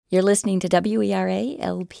You're listening to WERA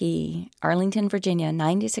LP, Arlington, Virginia,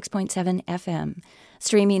 96.7 FM,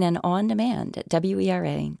 streaming and on demand at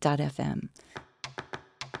WERA.FM.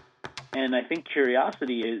 And I think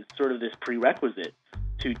curiosity is sort of this prerequisite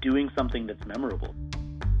to doing something that's memorable.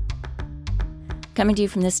 Coming to you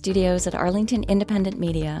from the studios at Arlington Independent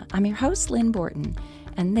Media, I'm your host, Lynn Borton,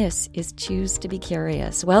 and this is Choose to be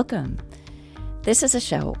Curious. Welcome. This is a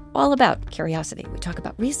show all about curiosity. We talk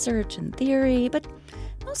about research and theory, but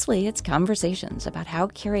mostly it's conversations about how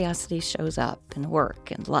curiosity shows up in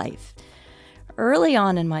work and life. Early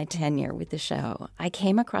on in my tenure with the show, I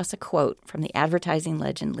came across a quote from the advertising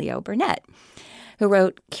legend Leo Burnett, who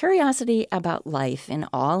wrote, "Curiosity about life in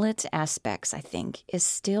all its aspects, I think, is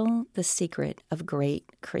still the secret of great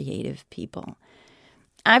creative people."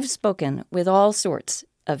 I've spoken with all sorts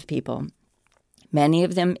of people, many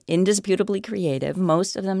of them indisputably creative,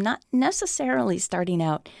 most of them not necessarily starting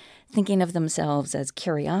out thinking of themselves as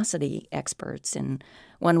curiosity experts in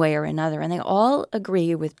one way or another, and they all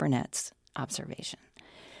agree with Burnett's observation.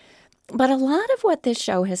 But a lot of what this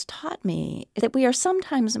show has taught me is that we are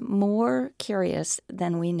sometimes more curious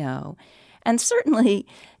than we know, and certainly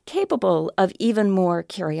capable of even more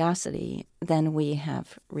curiosity than we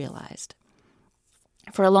have realized.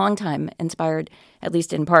 For a long time, inspired at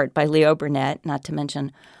least in part by Leo Burnett, not to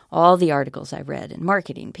mention all the articles I've read in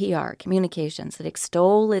marketing, PR, communications that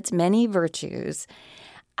extol its many virtues,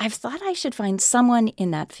 I've thought I should find someone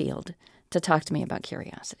in that field to talk to me about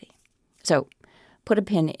curiosity. So put a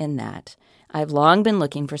pin in that. I've long been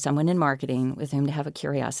looking for someone in marketing with whom to have a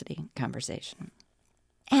curiosity conversation.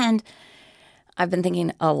 And I've been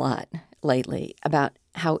thinking a lot lately about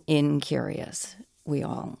how incurious we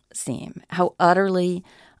all seem, how utterly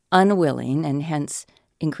unwilling and hence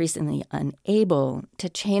increasingly unable to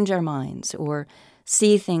change our minds or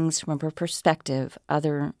see things from a perspective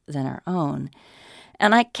other than our own.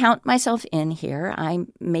 And I count myself in here. I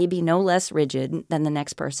may be no less rigid than the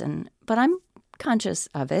next person, but I'm conscious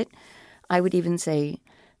of it. I would even say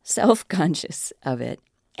self-conscious of it.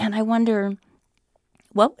 And I wonder,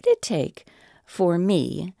 what would it take for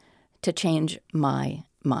me to change my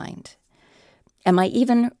mind? Am I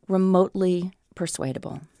even remotely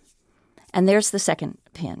persuadable? And there's the second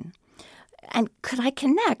pin. And could I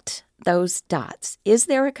connect those dots? Is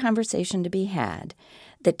there a conversation to be had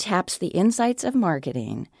that taps the insights of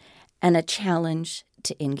marketing and a challenge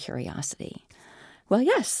to incuriosity? Well,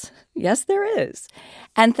 yes, there is.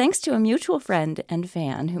 And thanks to a mutual friend and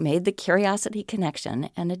fan who made the curiosity connection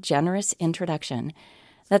and a generous introduction,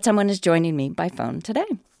 that someone is joining me by phone today.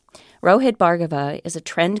 Rohit Bhargava is a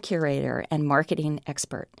trend curator and marketing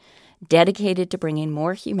expert dedicated to bringing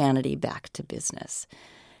more humanity back to business.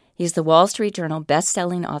 He's the Wall Street Journal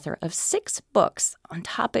best-selling author of 6 books on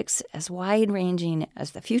topics as wide-ranging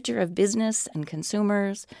as the future of business and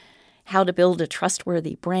consumers, how to build a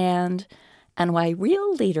trustworthy brand, and why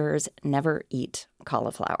real leaders never eat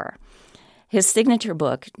cauliflower. His signature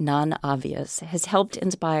book, Non-Obvious, has helped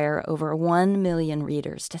inspire over 1 million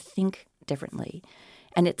readers to think differently.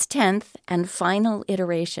 And its 10th and final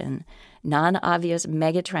iteration, Non-Obvious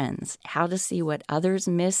Megatrends, How to See What Others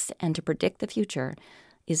Miss and to Predict the Future,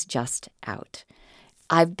 is just out.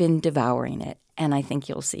 I've been devouring it, and I think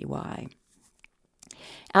you'll see why.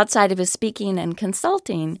 Outside of his speaking and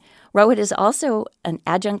consulting, Rohit is also an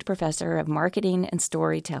adjunct professor of marketing and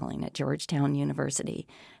storytelling at Georgetown University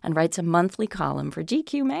and writes a monthly column for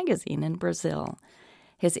GQ magazine in Brazil.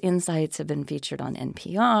 His insights have been featured on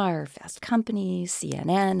NPR, Fast Company,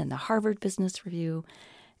 CNN, and the Harvard Business Review,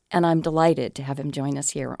 and I'm delighted to have him join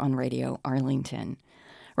us here on Radio Arlington.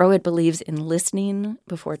 Rohit believes in listening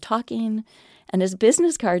before talking, and his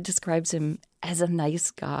business card describes him as a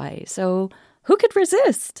nice guy. So who could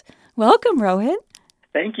resist? Welcome, Rohit.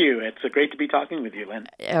 Thank you. It's great to be talking with you, Lynn.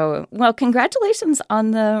 Oh, well, congratulations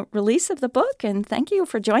on the release of the book, and thank you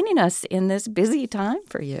for joining us in this busy time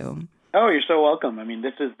for you. Oh, you're so welcome. I mean,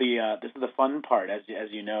 this is the fun part, as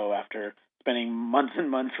you know, after spending months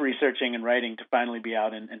and months researching and writing to finally be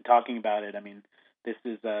out and talking about it. I mean, this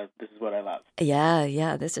is what I love.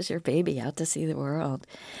 Yeah, this is your baby, out to see the world.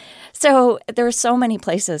 So there are so many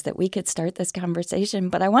places that we could start this conversation,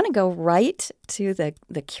 but I want to go right to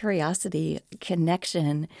the curiosity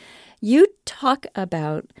connection. You talk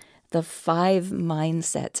about the 5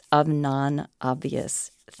 mindsets of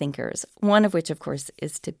non-obvious thinkers, one of which, of course,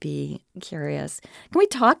 is to be curious. Can we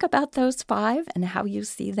talk about those 5 and how you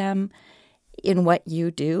see them in what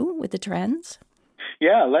you do with the trends?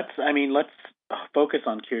 Yeah, let's focus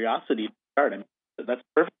on curiosity to start. I mean, that's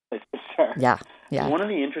a perfect place to start. Yeah. One of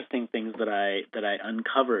the interesting things that I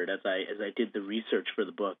uncovered as I did the research for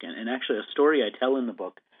the book, and actually a story I tell in the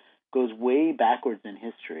book, goes way backwards in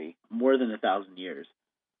history, more than 1,000 years,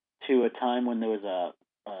 to a time when there was a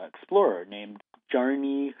explorer named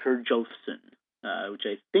Bjarni Herjolfsson, which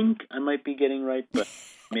I think I might be getting right, but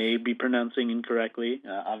may be pronouncing incorrectly.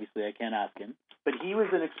 Obviously, I can't ask him. But he was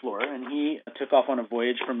an explorer, and he took off on a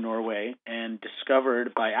voyage from Norway and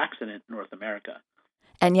discovered by accident North America.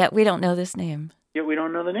 And yet we don't know this name. Yet we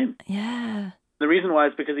don't know the name. Yeah. The reason why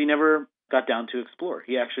is because he never got down to explore.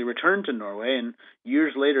 He actually returned to Norway, and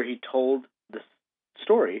years later he told this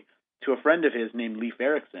story to a friend of his named Leif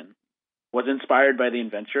Erikson, was inspired by the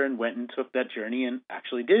adventure and went and took that journey and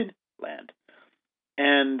actually did land.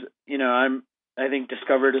 And, I think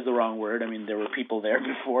discovered is the wrong word. I mean, there were people there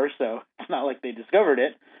before, so it's not like they discovered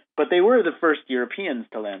it. But they were the first Europeans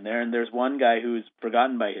to land there, and there's one guy who's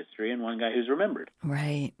forgotten by history and one guy who's remembered.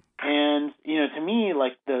 Right. And, to me,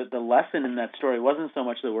 like, the lesson in that story wasn't so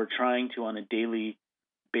much that we're trying to, on a daily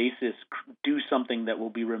basis, do something that will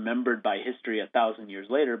be remembered by history 1,000 years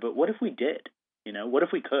later, but what if we did? What if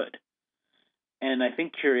we could? And I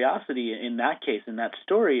think curiosity in that case, in that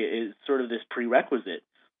story, is sort of this prerequisite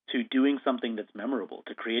to doing something that's memorable,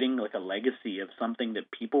 to creating like a legacy of something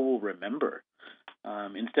that people will remember,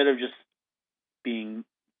 instead of just being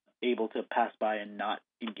able to pass by and not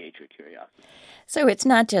engage with curiosity. So it's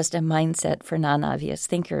not just a mindset for non-obvious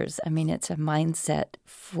thinkers. I mean, it's a mindset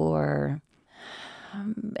for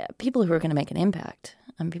people who are going to make an impact,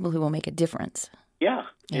 and people who will make a difference. Yeah,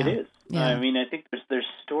 it is. Yeah. I mean, I think there's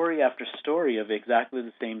story after story of exactly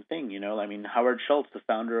the same thing. I mean, Howard Schultz, the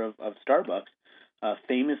founder of Starbucks,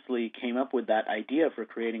 famously came up with that idea for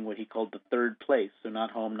creating what he called the third place. So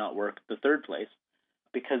not home, not work, the third place,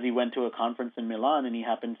 because he went to a conference in Milan and he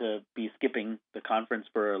happened to be skipping the conference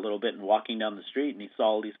for a little bit and walking down the street and he saw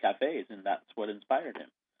all these cafes, and that's what inspired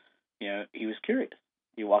him. He was curious.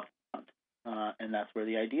 He walked around, and that's where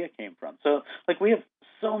the idea came from. So, like, we have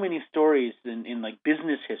so many stories in like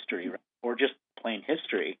business history, right, or just plain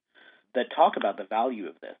history, that talk about the value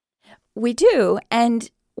of this. We do,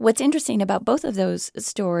 and what's interesting about both of those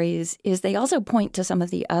stories is they also point to some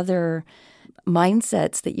of the other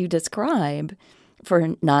mindsets that you describe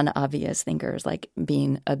for non-obvious thinkers, like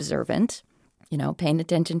being observant, paying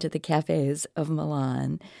attention to the cafes of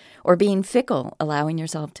Milan, or being fickle, allowing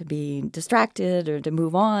yourself to be distracted or to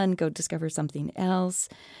move on, go discover something else,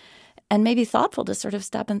 and maybe thoughtful to sort of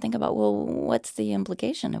stop and think about, well, what's the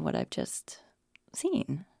implication of what I've just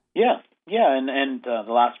seen? Yeah, and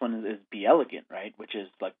the last one is be elegant, right? Which is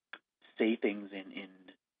like say things in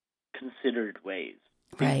considered ways,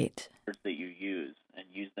 right? Words that you use and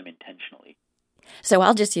use them intentionally. So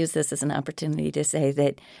I'll just use this as an opportunity to say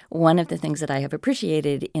that one of the things that I have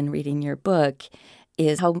appreciated in reading your book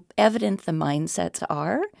is how evident the mindsets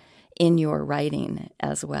are in your writing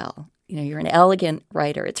as well. You're an elegant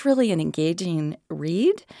writer. It's really an engaging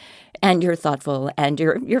read, and you're thoughtful, and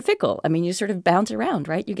you're fickle. I mean, you sort of bounce around,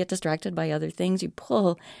 right? You get distracted by other things. You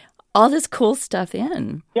pull all this cool stuff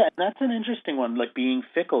in. Yeah, that's an interesting one, like being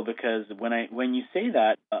fickle, because when you say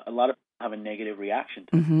that, a lot of people have a negative reaction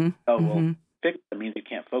to it. Mm-hmm. Well, fickle, that means you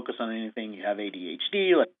can't focus on anything. You have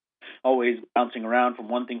ADHD, like always bouncing around from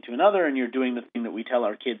one thing to another, and you're doing the thing that we tell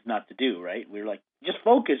our kids not to do, right? We're like, just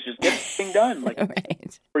focus, just get the thing done. Like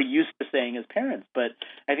right. We're used to saying as parents. But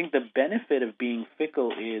I think the benefit of being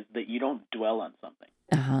fickle is that you don't dwell on something.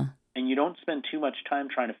 Uh-huh. And you don't spend too much time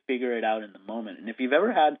trying to figure it out in the moment. And if you've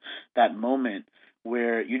ever had that moment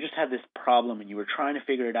where you just had this problem and you were trying to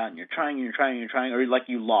figure it out and you're trying, or like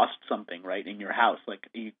you lost something, right, in your house, like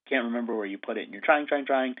you can't remember where you put it and you're trying,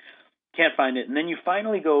 can't find it, and then you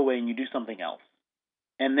finally go away and you do something else.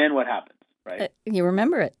 And then what happens, right? You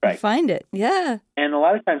remember it. Right. You find it. Yeah. And a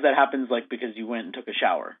lot of times that happens like because you went and took a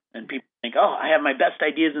shower and people think, oh, I have my best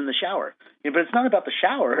ideas in the shower. Yeah, but it's not about the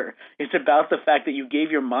shower. It's about the fact that you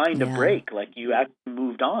gave your mind a break, like you actually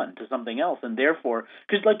moved on to something else. And therefore,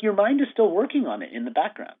 because like your mind is still working on it in the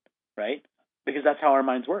background, right? Because that's how our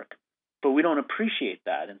minds work. But we don't appreciate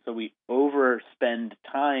that. And so we overspend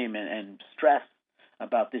time and stress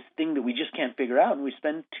about this thing that we just can't figure out. And we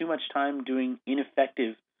spend too much time doing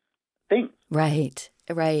ineffective things. Right.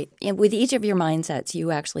 And with each of your mindsets, you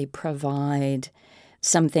actually provide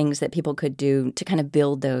some things that people could do to kind of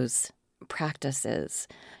build those practices.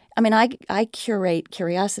 I mean, I curate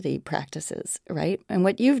curiosity practices, right? And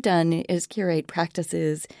what you've done is curate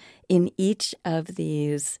practices in each of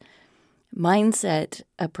these mindset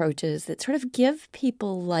approaches that sort of give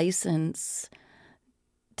people license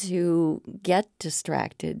to get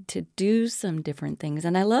distracted, to do some different things.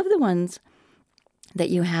 And I love the ones that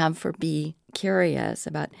you have for be curious,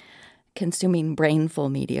 about consuming brainful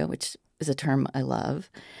media, which is a term I love.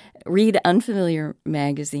 Read unfamiliar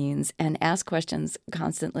magazines and ask questions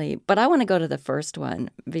constantly. But I want to go to the first one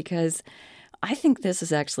because I think this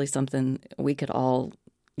is actually something we could all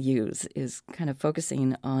use, is kind of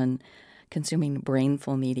focusing on consuming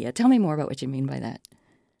brainful media. Tell me more about what you mean by that.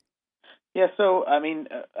 Yeah, so I mean,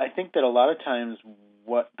 I think that a lot of times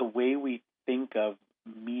the way we think of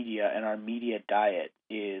media and our media diet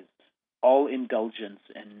is all indulgence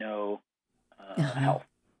and no health.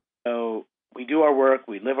 So we do our work,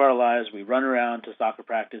 we live our lives, we run around to soccer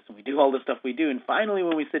practice, and we do all the stuff we do. And finally,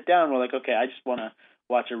 when we sit down, we're like, okay, I just want to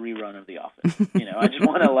watch a rerun of The Office. I just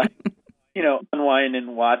want to unwind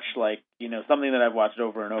and watch something that I've watched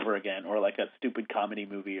over and over again, or like a stupid comedy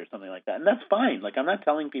movie or something like that. And that's fine. Like, I'm not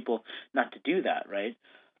telling people not to do that, right?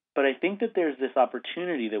 But I think that there's this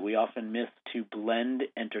opportunity that we often miss to blend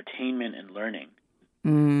entertainment and learning.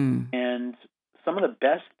 And some of the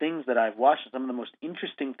best things that I've watched, some of the most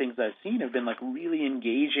interesting things I've seen have been like really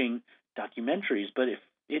engaging documentaries. But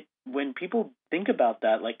when people think about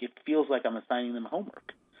that, like, it feels like I'm assigning them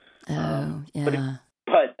homework. Oh, yeah.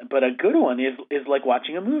 But a good one is like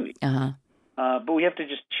watching a movie. But we have to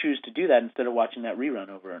just choose to do that instead of watching that rerun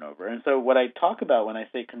over and over. And so what I talk about when I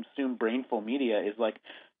say consume brainful media is like,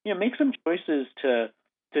 make some choices to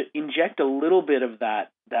inject a little bit of that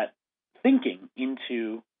thinking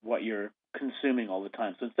into what you're consuming all the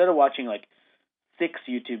time. So instead of watching like 6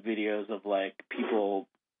 YouTube videos of like people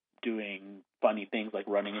doing funny things like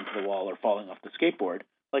running into the wall or falling off the skateboard,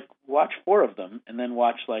 like watch 4 of them and then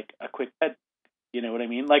watch like a quick TED. You know what I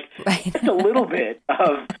mean? Like, right. Just a little bit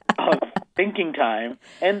of thinking time,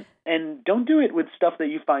 and don't do it with stuff that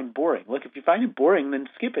you find boring. Look, if you find it boring, then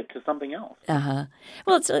skip it to something else.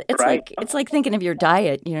 Well, it's like thinking of your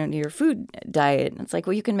diet, your food diet. It's like,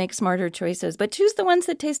 well, you can make smarter choices, but choose the ones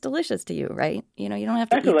that taste delicious to you, right? You don't have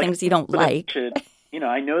to eat things you don't like.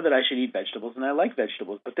 I know that I should eat vegetables, and I like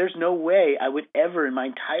vegetables, but there's no way I would ever in my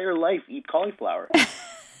entire life eat cauliflower.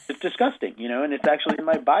 It's disgusting, and it's actually in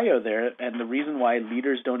my bio there. And the reason why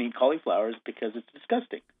leaders don't eat cauliflower is because it's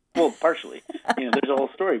disgusting. Well, partially, there's a whole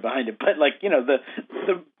story behind it. But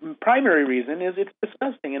the primary reason is it's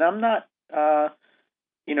disgusting, and I'm not,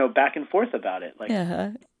 back and forth about it.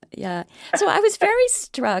 Yeah. So I was very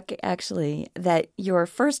struck, actually, that your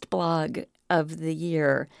first blog of the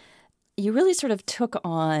year, you really sort of took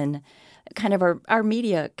on kind of our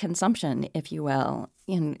media consumption, if you will,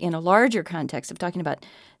 in a larger context of talking about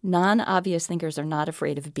non-obvious thinkers are not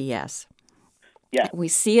afraid of BS. Yeah. We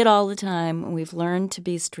see it all the time. We've learned to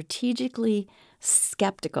be strategically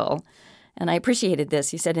skeptical. And I appreciated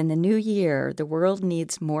this. You said, in the new year, the world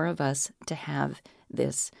needs more of us to have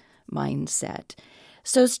this mindset.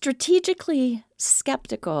 So strategically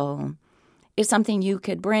skeptical is something you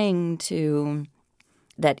could bring to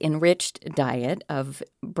that enriched diet of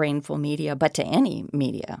brainful media, but to any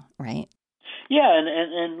media, right? Yeah,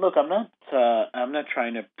 and look, I'm not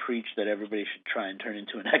trying to preach that everybody should try and turn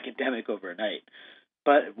into an academic overnight.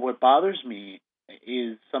 But what bothers me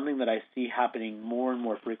is something that I see happening more and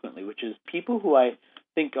more frequently, which is people who I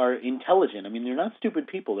think are intelligent. I mean, they're not stupid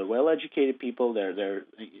people. They're well-educated people. They're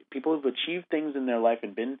people who've achieved things in their life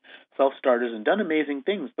and been self-starters and done amazing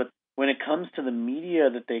things. But when it comes to the media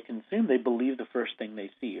that they consume, they believe the first thing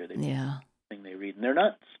they see or they thing they read. And they're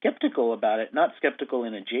not skeptical about it, not skeptical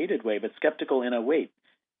in a jaded way, but skeptical in a, wait,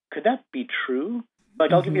 could that be true?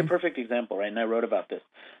 Like, I'll give you a perfect example, right? And I wrote about this.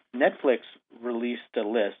 Netflix released a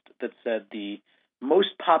list that said the most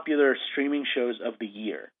popular streaming shows of the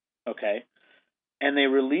year, okay? And they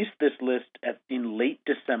released this list in late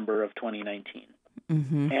December of 2019.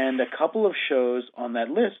 And a couple of shows on that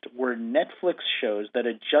list were Netflix shows that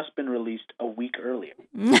had just been released a week earlier.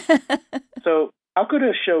 So how could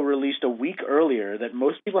a show released a week earlier that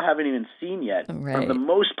most people haven't even seen yet from the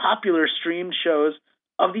most popular streamed shows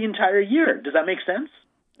of the entire year? Does that make sense?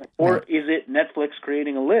 Or is it Netflix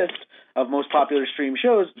creating a list of most popular streamed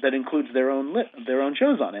shows that includes their own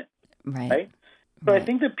shows on it? Right? So I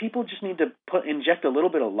think that people just need to inject a little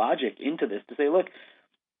bit of logic into this to say, look,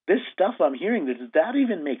 this stuff I'm hearing, does that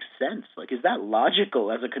even make sense? Like, is that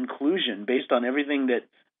logical as a conclusion based on everything that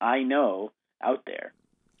I know out there?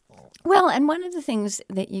 Well, and one of the things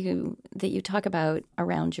that you talk about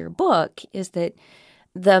around your book is that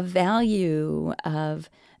the value of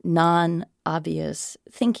non-obvious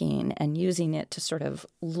thinking and using it to sort of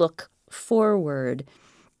look forward,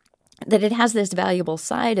 that it has this valuable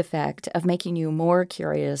side effect of making you more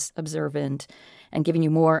curious, observant, and giving you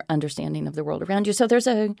more understanding of the world around you. So there's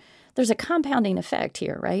a compounding effect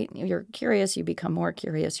here, right? You're curious, you become more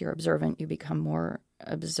curious. You're observant, you become more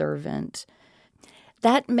observant.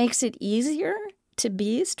 That makes it easier to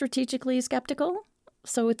be strategically skeptical?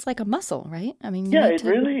 So it's like a muscle, right? I mean, you Yeah, need to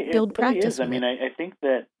build it really practice is. I with mean, it. I think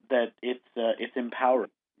that it's empowering.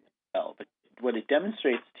 Well, but what it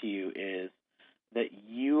demonstrates to you is that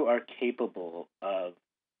you are capable of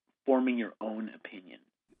forming your own opinion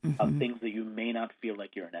of Mm-hmm. things that you may not feel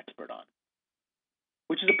like you're an expert on,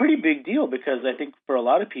 which is a pretty big deal because I think for a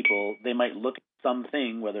lot of people, they might look at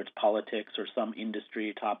something, whether it's politics or some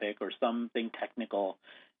industry topic or something technical,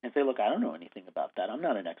 and say, look, I don't know anything about that. I'm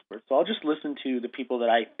not an expert. So I'll just listen to the people that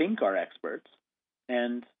I think are experts.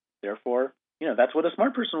 And therefore, that's what a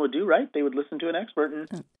smart person would do, right? They would listen to an expert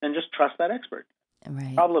and just trust that expert.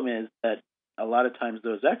 Right. Problem is that a lot of times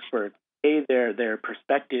those experts, their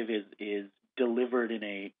perspective is delivered in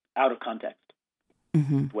a out of context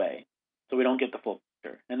Mm-hmm. way, so we don't get the full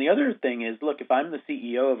picture. And the other thing is, look, if I'm the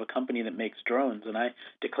CEO of a company that makes drones and I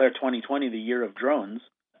declare 2020 the year of drones,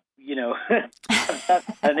 I've got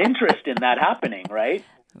an interest in that happening, right?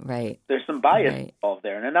 Right. There's some bias Right. involved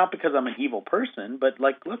there, and not because I'm an evil person, but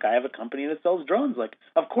like, look, I have a company that sells drones. Like,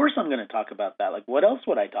 of course I'm going to talk about that. Like, what else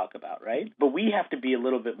would I talk about, right? But we have to be a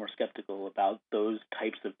little bit more skeptical about those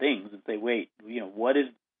types of things and say, wait, what is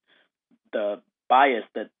the bias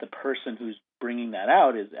that the person who's bringing that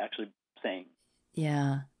out is actually saying?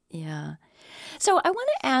 Yeah. Yeah. So I want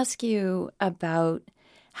to ask you about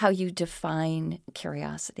how you define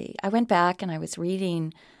curiosity. I went back and I was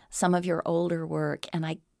reading some of your older work, and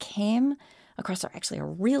I came across actually a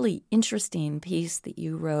really interesting piece that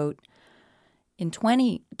you wrote in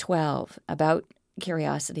 2012 about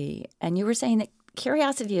curiosity. And you were saying that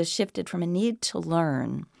curiosity has shifted from a need to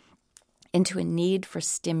learn into a need for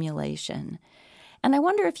stimulation. And I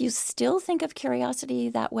wonder if you still think of curiosity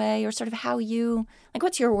that way, or sort of how you, like,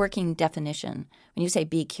 what's your working definition? When you say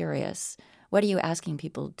be curious, what are you asking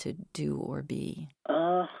people to do or be?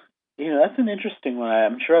 That's an interesting one.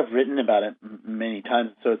 I'm sure I've written about it many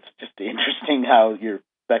times, so it's just interesting how your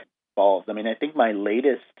perspective evolves. I mean, I think my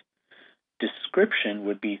latest description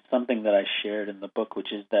would be something that I shared in the book,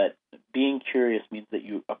 which is that being curious means that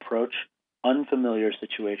you approach unfamiliar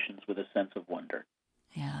situations with a sense of wonder.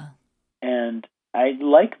 Yeah. And I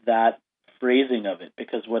like that phrasing of it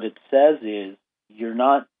because what it says is you're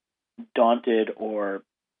not daunted or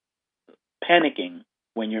panicking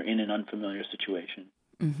when you're in an unfamiliar situation.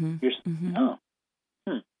 Mm-hmm. You're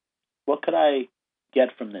what could I get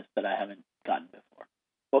from this that I haven't gotten before?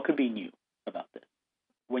 What could be new about this?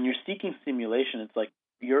 When you're seeking stimulation, it's like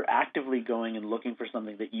you're actively going and looking for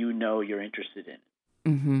something that you're interested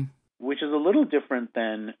in, Mm-hmm. which is a little different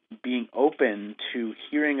than being open to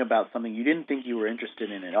hearing about something you didn't think you were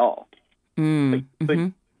interested in at all. Mm-hmm.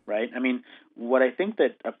 Right? I mean, what I think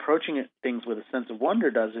that approaching things with a sense of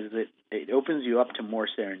wonder does is it opens you up to more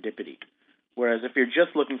serendipity. Whereas if you're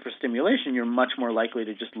just looking for stimulation, you're much more likely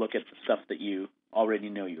to just look at the stuff that you already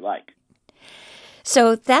know you like.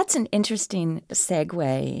 So that's an interesting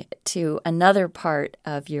segue to another part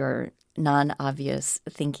of your non-obvious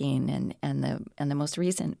thinking and the most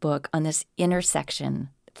recent book on this intersection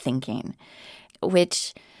thinking,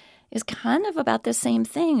 which is kind of about the same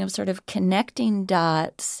thing of sort of connecting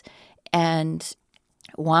dots and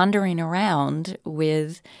wandering around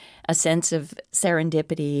with a sense of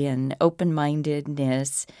serendipity and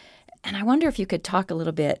open-mindedness. And I wonder if you could talk a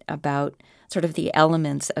little bit about sort of the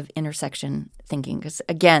elements of intersection thinking, because,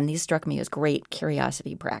 again, these struck me as great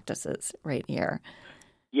curiosity practices right here.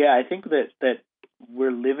 Yeah, I think that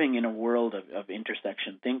we're living in a world of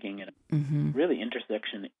intersection thinking and really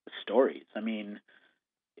intersection stories. I mean,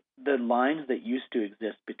 the lines that used to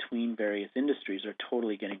exist between various industries are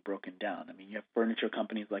totally getting broken down. I mean, you have furniture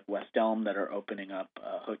companies like West Elm that are opening up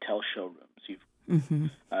hotel showrooms. You've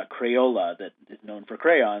Crayola, that is known for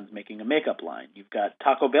crayons, making a makeup line. You've got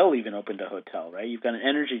Taco Bell even opened a hotel, right? You've got an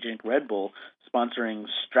energy drink, Red Bull, sponsoring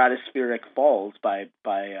stratospheric falls by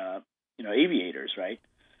aviators, right?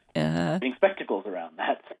 Putting spectacles around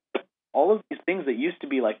that. All of these things that used to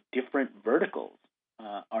be like different verticals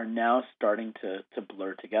are now starting to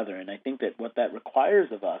blur together. And I think that what that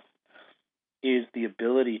requires of us is the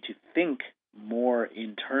ability to think more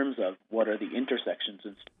in terms of what are the intersections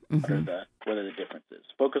and what are the differences.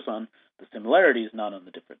 Focus on the similarities, not on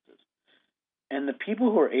the differences. And the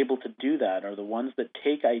people who are able to do that are the ones that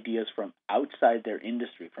take ideas from outside their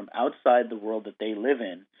industry, from outside the world that they live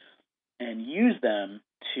in, and use them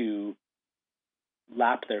to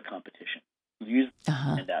lap their competition. Use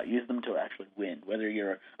them to actually win. Whether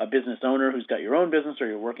you're a business owner who's got your own business or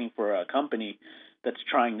you're working for a company that's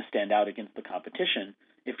trying to stand out against the competition,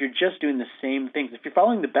 if you're just doing the same things, if you're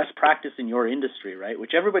following the best practice in your industry, right,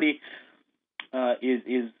 which everybody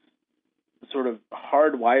is sort of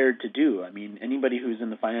hardwired to do. I mean, anybody who's in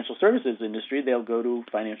the financial services industry, they'll go to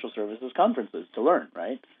financial services conferences to learn,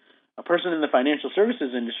 right? A person in the financial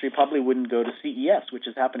services industry probably wouldn't go to CES, which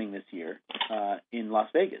is happening this year in Las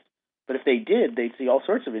Vegas. But if they did, they'd see all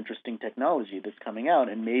sorts of interesting technology that's coming out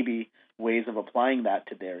and maybe ways of applying that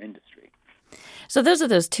to their industry. So those are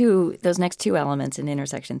those next two elements in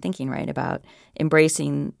intersection thinking, right? About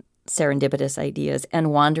embracing serendipitous ideas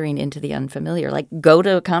and wandering into the unfamiliar. Like go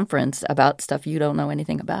to a conference about stuff you don't know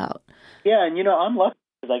anything about. Yeah, and I'm lucky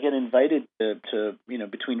because I get invited to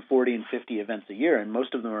between 40 and 50 events a year, and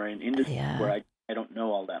most of them are in industries where I don't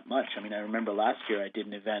know all that much. I mean, I remember last year I did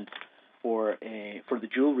an event for the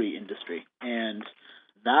jewelry industry, and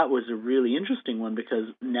that was a really interesting one because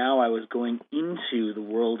now I was going into the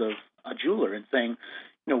world of a jeweler and saying,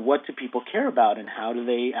 what do people care about and how do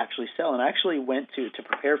they actually sell? And I actually went to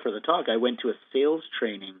prepare for the talk, I went to a sales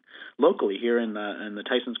training locally here in the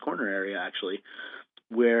Tysons Corner area, actually,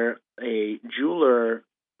 where a jeweler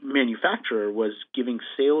manufacturer was giving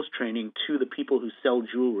sales training to the people who sell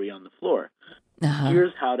jewelry on the floor. Uh-huh.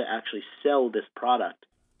 Here's how to actually sell this product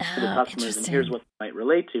to the customers, and here's what they might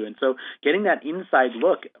relate to. And so getting that inside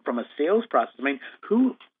look from a sales process, I mean,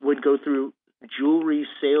 who would go through jewelry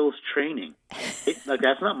sales training?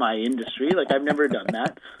 That's not my industry. I've never done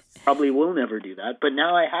that. Probably will never do that. But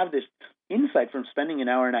now I have this insight from spending an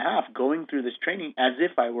hour and a half going through this training as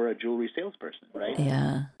if I were a jewelry salesperson, right?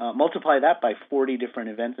 Yeah. Multiply that by 40 different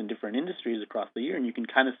events in different industries across the year, and you can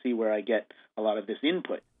kind of see where I get a lot of this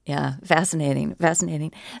input. Yeah, fascinating.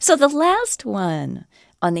 So the last one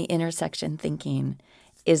on the intersection thinking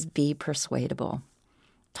is be persuadable.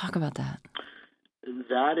 Talk about that.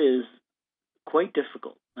 That is quite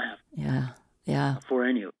difficult. Yeah. For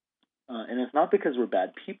any of us. And it's not because we're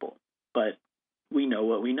bad people, but we know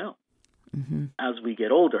what we know. Mm-hmm. As we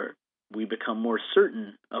get older, we become more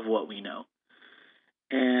certain of what we know.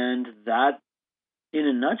 And that, in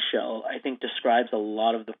a nutshell, I think describes a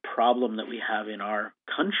lot of the problem that we have in our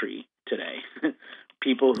country today.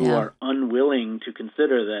 People who are unwilling to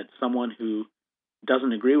consider that someone who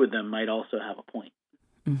doesn't agree with them might also have a point.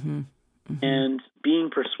 Mm-hmm. Mm-hmm. And being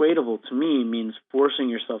persuadable to me means forcing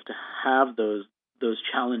yourself to have those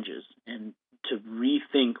challenges and to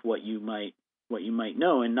rethink what you might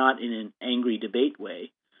know, and not in an angry debate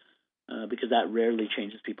way, because that rarely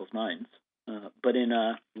changes people's minds. But in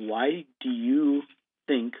a, why do you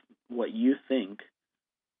think what you think,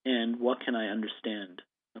 and what can I understand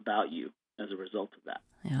about you as a result of that?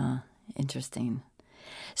 Yeah, interesting.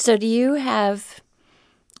 So do you have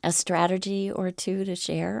a strategy or two to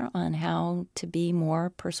share on how to be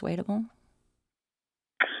more persuadable?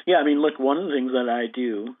 Yeah, I mean, look, one of the things that I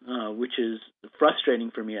do, which is frustrating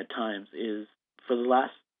for me at times, is for the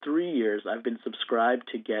last 3 years, I've been subscribed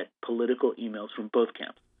to get political emails from both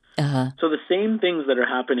camps. Uh-huh. So the same things that are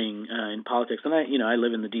happening in politics, and I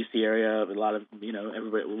live in the D.C. area. A lot of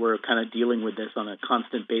everybody, we're kind of dealing with this on a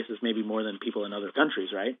constant basis, maybe more than people in other countries,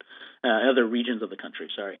 right? Other regions of the country,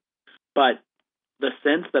 sorry. But the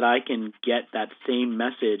sense that I can get that same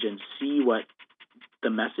message and see what the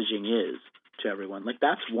messaging is to everyone,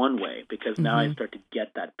 that's one way, because now I start to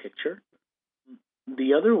get that picture.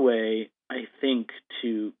 The other way, I think,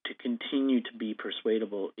 to continue to be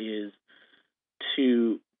persuadable is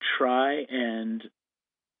to try and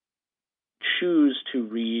choose to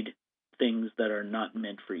read things that are not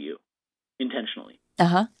meant for you intentionally.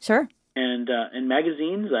 Sure. And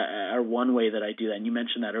magazines are one way that I do that. And you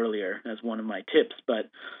mentioned that earlier as one of my tips. But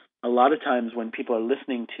a lot of times when people are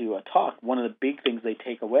listening to a talk, one of the big things they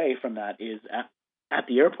take away from that is at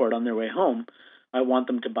the airport on their way home, I want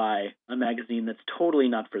them to buy a magazine that's totally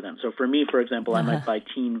not for them. So for me, for example, I might buy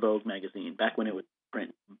Teen Vogue magazine back when it was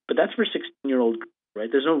print. But that's for 16-year-old girls, right?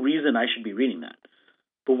 There's no reason I should be reading that.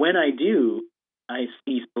 But when I do, I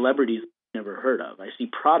see celebrities I've never heard of. I see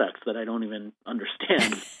products that I don't even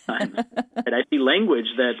understand. And I see language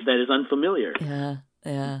that is unfamiliar.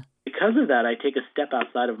 Yeah. Because of that, I take a step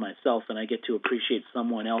outside of myself and I get to appreciate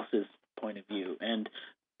someone else's point of view. And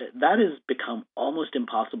that has become almost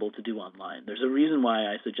impossible to do online. There's a reason why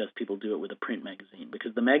I suggest people do it with a print magazine,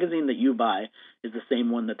 because the magazine that you buy is the same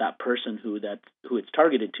one that person who it's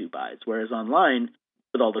targeted to buys. Whereas online,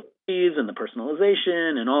 with all the fees and the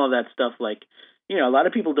personalization and all of that stuff, a lot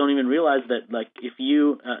of people don't even realize that, if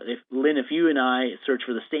you and I search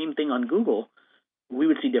for the same thing on Google, we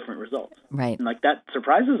would see different results. Right. And that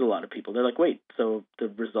surprises a lot of people. They're like, wait, so the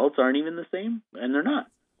results aren't even the same? And they're not.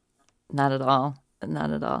 Not at all.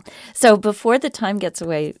 Not at all. So before the time gets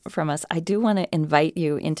away from us, I do want to invite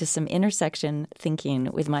you into some intersection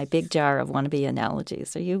thinking with my big jar of wannabe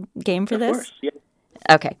analogies. Are you game for this? Of course,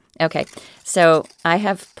 yeah. Okay. So I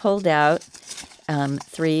have pulled out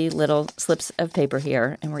 3 little slips of paper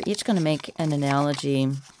here, and we're each going to make an analogy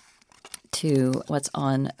to what's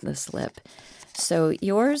on the slip. So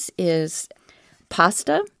yours is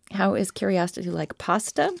pasta. How is curiosity like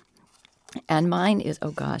pasta? And mine is,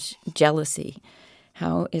 jealousy.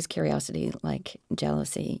 How is curiosity like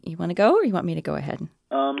jealousy? You want to go or you want me to go ahead?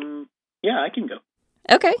 Yeah, I can go.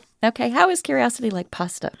 Okay. How is curiosity like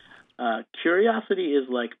pasta? Curiosity is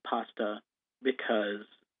like pasta because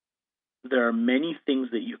there are many things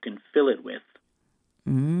that you can fill it with.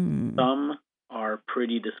 Some are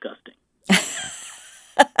pretty disgusting.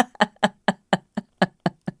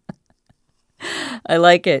 I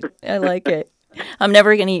like it. I'm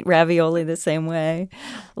never going to eat ravioli the same way.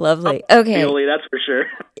 Lovely. Okay. Ravioli, that's for sure.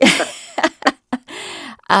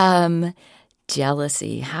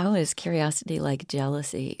 Jealousy. How is curiosity like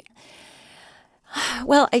jealousy?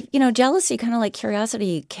 Well, jealousy, kind of like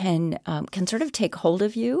curiosity, can sort of take hold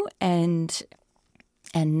of you and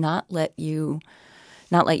not let you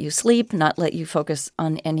sleep, not let you focus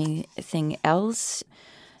on anything else.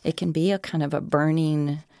 It can be a kind of a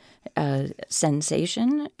burning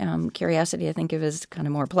sensation. Curiosity, I think of as kind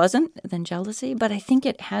of more pleasant than jealousy, but I think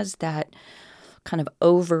it has that kind of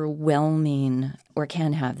overwhelming, or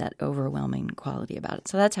can have that overwhelming quality about it.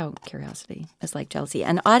 So that's how curiosity is like jealousy.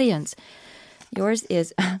 And audience, yours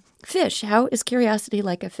is fish. How is curiosity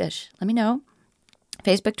like a fish? Let me know.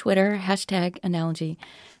 Facebook, Twitter, #analogy.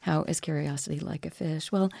 How is curiosity like a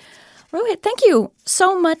fish? Well, Rohit, thank you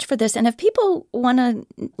so much for this. And if people want to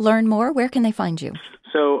learn more, where can they find you?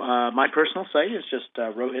 So my personal site is just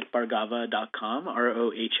rohitbhargava.com,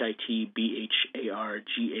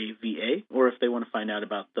 ROHITBHARGAVA. Or if they want to find out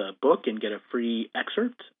about the book and get a free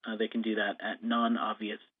excerpt, they can do that at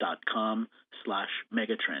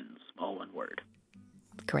nonobvious.com/megatrends, all one word.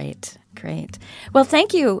 Great. Well,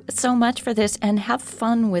 thank you so much for this, and have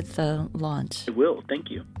fun with the launch. I will. Thank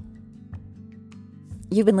you.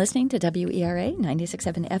 You've been listening to WERA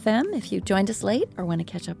 96.7 FM. If you joined us late or want to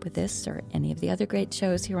catch up with this or any of the other great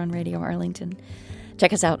shows here on Radio Arlington,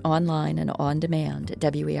 check us out online and on demand at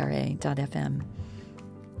WERA.FM.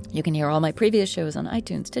 You can hear all my previous shows on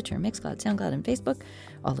iTunes, Stitcher, Mixcloud, SoundCloud, and Facebook,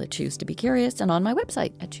 all at Choose to Be Curious, and on my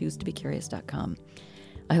website at choosetobecurious.com.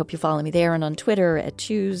 I hope you follow me there and on Twitter at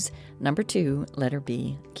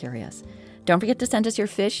choose2B_curious. Don't forget to send us your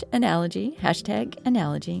fish analogy,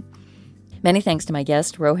 #analogy. Many thanks to my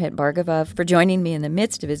guest, Rohit Bhargava, for joining me in the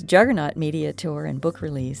midst of his Juggernaut media tour and book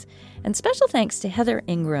release. And special thanks to Heather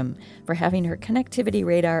Ingram for having her connectivity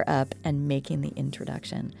radar up and making the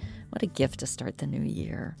introduction. What a gift to start the new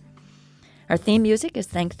year. Our theme music is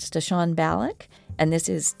thanks to Sean Ballack, and this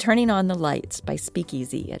is Turning on the Lights by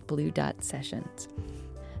Speakeasy at Blue Dot Sessions.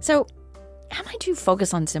 So, how might you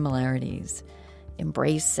focus on similarities,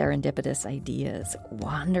 embrace serendipitous ideas,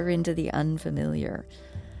 wander into the unfamiliar,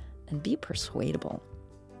 and be persuadable?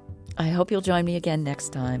 I hope you'll join me again next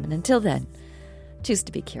time, and until then, choose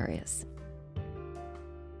to be curious.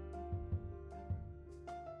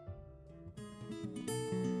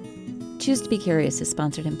 Choose to be Curious is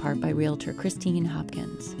sponsored in part by Realtor Christine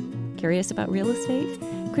Hopkins. Curious about real estate?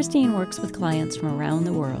 Christine works with clients from around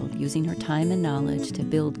the world using her time and knowledge to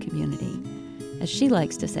build community. As she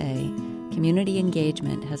likes to say, community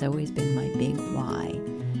engagement has always been my big why.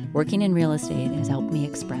 Working in real estate has helped me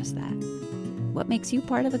express that. What makes you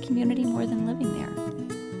part of a community more than living there?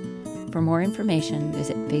 For more information,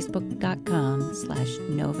 visit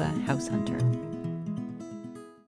facebook.com/Nova House Hunter.